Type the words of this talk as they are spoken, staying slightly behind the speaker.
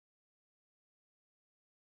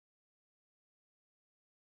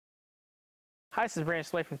Hi, this is Brandon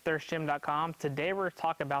Slay from thirstgym.com. Today we're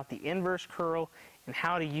talking about the inverse curl and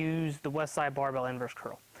how to use the Westside Barbell inverse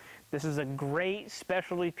curl. This is a great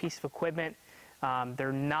specialty piece of equipment.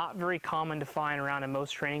 They're not very common to find around in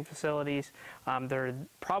most training facilities. They're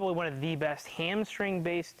probably one of the best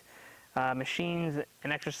hamstring-based machines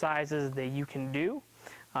and exercises that you can do.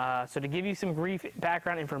 So to give you some brief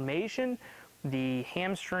background information, the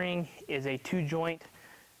hamstring is a two-joint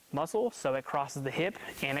muscle, so it crosses the hip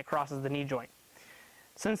and it crosses the knee joint.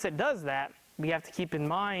 Since it does that, we have to keep in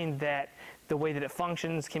mind that the way that it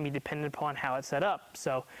functions can be dependent upon how it's set up.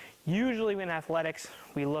 So usually in athletics,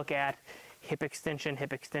 we look at hip extension,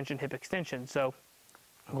 hip extension, hip extension. So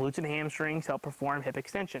glutes and hamstrings help perform hip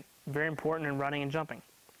extension. Very important in running and jumping.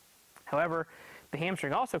 However, the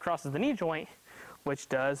hamstring also crosses the knee joint, which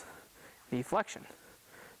does the flexion.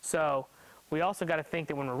 So we also got to think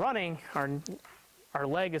that when we're running, our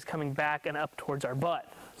leg is coming back and up towards our butt,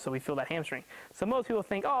 so we feel that hamstring. So most people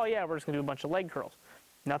think, oh yeah, we're just going to do a bunch of leg curls.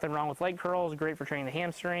 Nothing wrong with leg curls, great for training the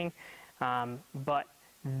hamstring, but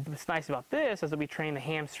what's nice about this is that we train the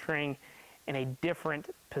hamstring in a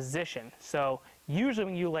different position. So usually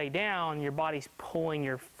when you lay down, your body's pulling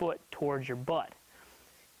your foot towards your butt.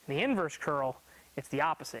 In the inverse curl, it's the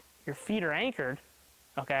opposite. Your feet are anchored,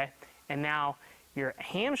 okay, and now your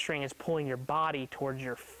hamstring is pulling your body towards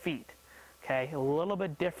your feet. Okay, a little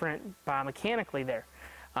bit different biomechanically there.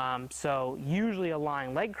 So usually a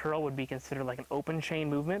lying leg curl would be considered like an open chain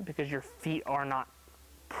movement because your feet are not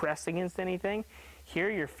pressed against anything. Here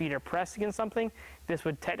your feet are pressed against something. This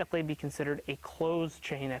would technically be considered a closed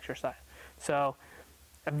chain exercise. So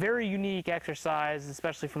a very unique exercise,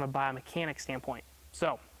 especially from a biomechanic standpoint.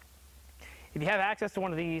 So if you have access to one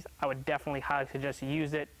of these, I would definitely highly suggest you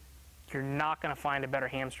use it. You're not going to find a better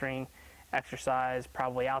hamstring exercise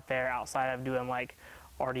probably out there outside of doing like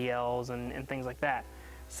RDLs and things like that.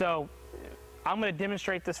 So I'm going to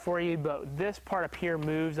demonstrate this for you, but this part up here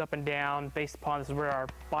moves up and down based upon this is where our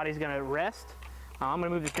body's going to rest. I'm going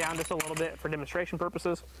to move this down just a little bit for demonstration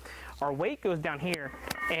purposes. Our weight goes down here,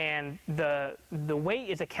 and the weight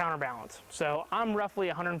is a counterbalance. So I'm roughly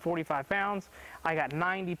 145 pounds. I got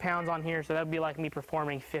 90 pounds on here, so that would be like me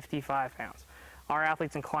performing 55 pounds. Our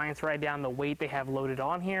athletes and clients write down the weight they have loaded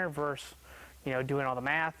on here versus, doing all the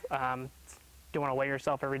math. Don't want to weigh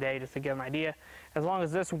yourself every day just to get an idea. As long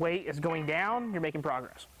as this weight is going down, you're making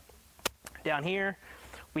progress. Down here,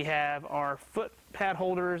 we have our foot pad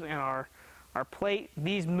holders and our plate.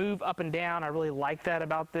 These move up and down. I really like that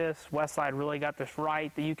about this. Westside really got this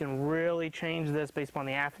right, that you can really change this based upon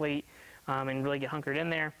the athlete and really get hunkered in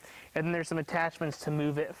there. And then there's some attachments to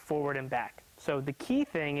move it forward and back. So the key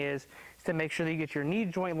thing is to make sure that you get your knee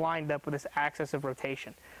joint lined up with this axis of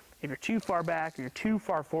rotation. If you're too far back or you're too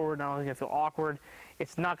far forward, not only is it going to feel awkward,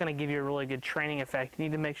 it's not going to give you a really good training effect. You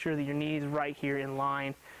need to make sure that your knee is right here in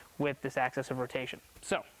line with this axis of rotation.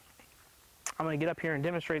 So I'm going to get up here and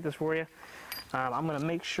demonstrate this for you. I'm going to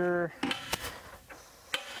make sure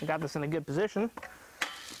I got this in a good position.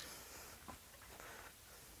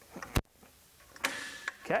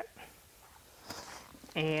 Okay.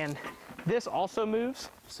 And this also moves,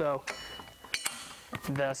 so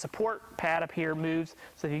the support pad up here moves.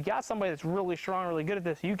 So if you've got somebody that's really strong, really good at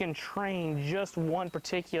this, you can train just one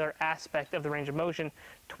particular aspect of the range of motion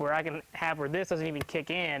to where I can have where this doesn't even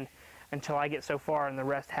kick in until I get so far, and the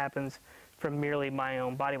rest happens from merely my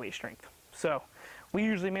own body weight strength. So we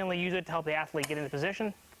usually mainly use it to help the athlete get into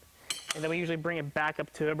position, and then we usually bring it back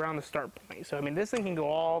up to around the start point. So I mean, this thing can go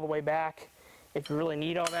all the way back if you really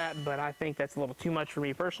need all that, but I think that's a little too much for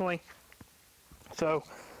me personally. So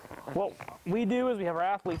what we do is we have our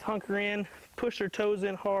athletes hunker in, push their toes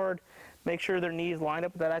in hard, make sure their knees line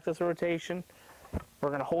up with that axis of rotation. We're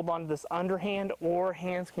going to hold on to this underhand, or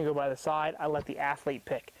hands can go by the side. I let the athlete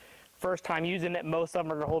pick. First time using it, most of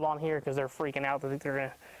them are going to hold on here because they're freaking out. They think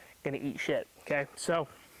they're going to eat shit. Okay, so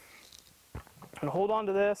I'm going to hold on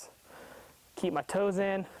to this, keep my toes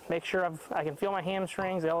in, make sure I can feel my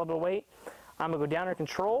hamstrings, a little bit of weight. I'm going to go down under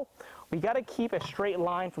control. We got to keep a straight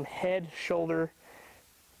line from head, shoulder,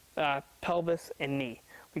 pelvis, and knee.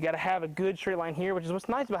 We got to have a good straight line here, which is what's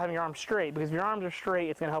nice about having your arms straight, because if your arms are straight,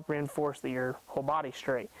 it's going to help reinforce that your whole body's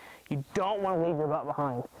straight. You don't want to leave your butt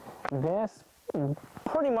behind. This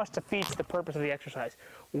pretty much defeats the purpose of the exercise.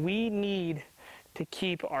 We need to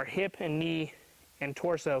keep our hip and knee and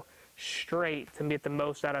torso straight to get the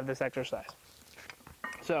most out of this exercise.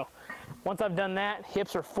 So once I've done that,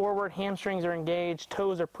 hips are forward, hamstrings are engaged,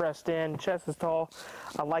 toes are pressed in, chest is tall.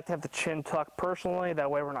 I like to have the chin tucked personally, that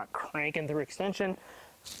way we're not cranking through extension.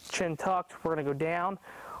 Chin tucked, we're going to go down.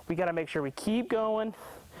 We got to make sure we keep going.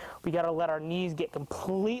 We got to let our knees get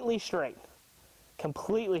completely straight.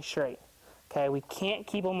 Completely straight. Okay, we can't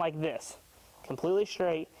keep them like this, completely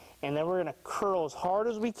straight, and then we're gonna curl as hard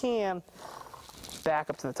as we can back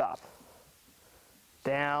up to the top.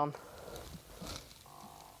 Down,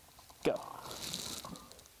 go.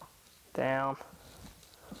 Down,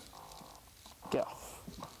 go.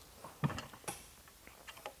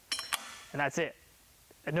 And that's it.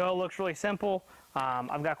 I know it looks really simple.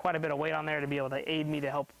 I've got quite a bit of weight on there to be able to aid me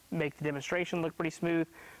to help make the demonstration look pretty smooth.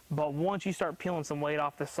 But once you start peeling some weight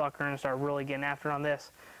off this sucker and start really getting after it on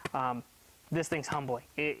this, this thing's humbling.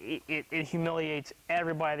 It humiliates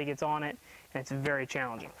everybody that gets on it, and it's very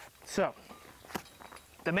challenging. So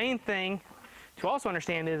the main thing to also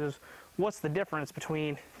understand is what's the difference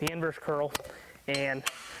between the inverse curl and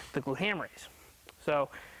the glute ham raise. So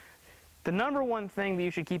the number one thing that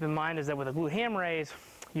you should keep in mind is that with a glute ham raise,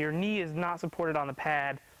 your knee is not supported on the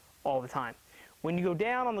pad all the time. When you go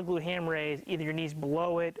down on the glute ham raise, either your knee's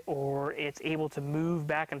below it or it's able to move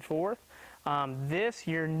back and forth.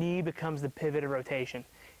 Your knee becomes the pivot of rotation.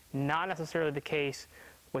 Not necessarily the case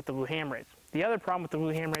with the glute ham raise. The other problem with the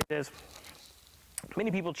glute ham raise is many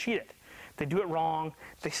people cheat it. They do it wrong.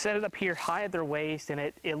 They set it up here high at their waist, and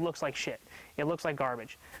it looks like shit. It looks like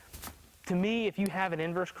garbage. To me, if you have an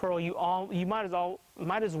inverse curl, you might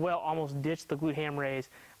as well almost ditch the glute ham raise,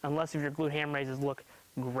 unless if your glute ham raises look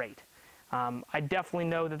great. I definitely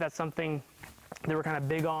know that that's something that we're kind of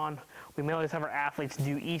big on. We may always have our athletes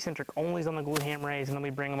do eccentric onlys on the glute ham raise, and then we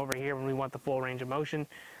bring them over here when we want the full range of motion.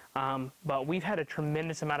 But we've had a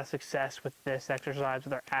tremendous amount of success with this exercise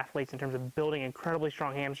with our athletes in terms of building incredibly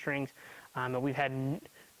strong hamstrings. And we've had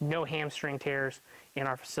no hamstring tears in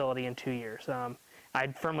our facility in 2 years. I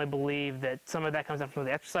firmly believe that some of that comes down from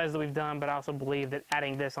the exercise that we've done, but I also believe that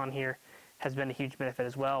adding this on here has been a huge benefit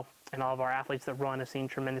as well. And all of our athletes that run have seen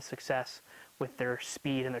tremendous success with their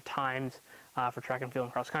speed and their times for track and field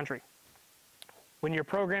and cross country. When you're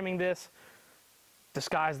programming this, the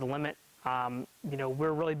sky's the limit.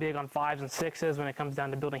 We're really big on 5s and 6s when it comes down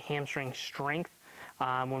to building hamstring strength.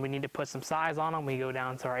 When we need to put some size on them, we go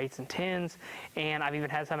down to our 8s and 10s. And I've even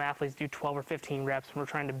had some athletes do 12 or 15 reps when we're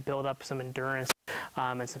trying to build up some endurance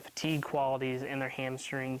and some fatigue qualities in their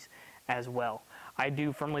hamstrings as well. I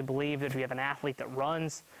do firmly believe that if you have an athlete that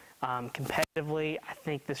runs competitively, I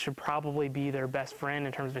think this should probably be their best friend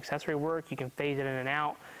in terms of accessory work. You can phase it in and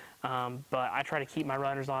out, but I try to keep my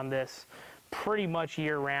runners on this pretty much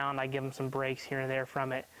year round. I give them some breaks here and there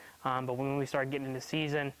from it, but when we start getting into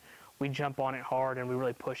season, we jump on it hard and we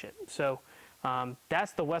really push it. So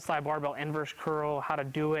that's the Westside Barbell inverse curl, how to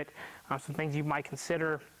do it, some things you might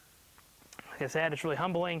consider. Like I said, it's really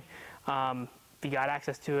humbling. If you got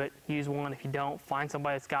access to it, use one. If you don't, find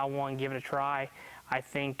somebody that's got one, give it a try. I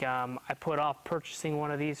think I put off purchasing one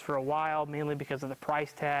of these for a while, mainly because of the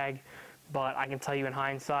price tag, but I can tell you in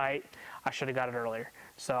hindsight, I should have got it earlier.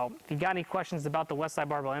 So if you got any questions about the Westside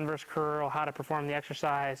Barbell inverse curl, how to perform the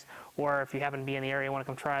exercise, or if you happen to be in the area and want to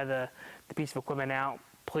come try the piece of equipment out,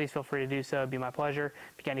 please feel free to do so. It'd be my pleasure.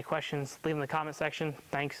 If you got any questions, leave them in the comment section.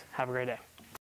 Thanks. Have a great day.